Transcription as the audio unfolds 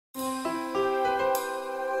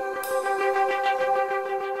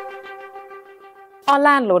Our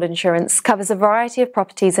landlord insurance covers a variety of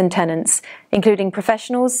properties and tenants, including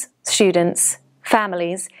professionals, students,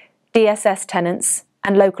 families, DSS tenants,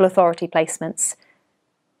 and local authority placements.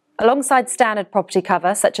 Alongside standard property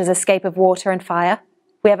cover, such as escape of water and fire,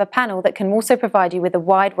 we have a panel that can also provide you with a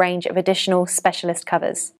wide range of additional specialist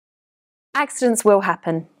covers. Accidents will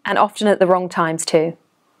happen, and often at the wrong times too.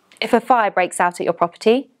 If a fire breaks out at your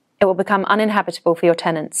property, it will become uninhabitable for your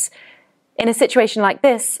tenants. In a situation like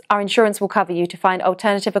this, our insurance will cover you to find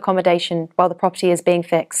alternative accommodation while the property is being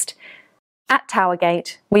fixed. At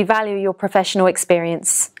Towergate, we value your professional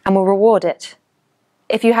experience and will reward it.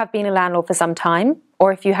 If you have been a landlord for some time,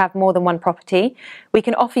 or if you have more than one property, we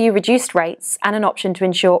can offer you reduced rates and an option to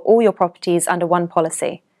insure all your properties under one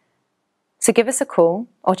policy. So give us a call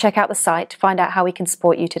or check out the site to find out how we can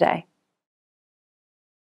support you today.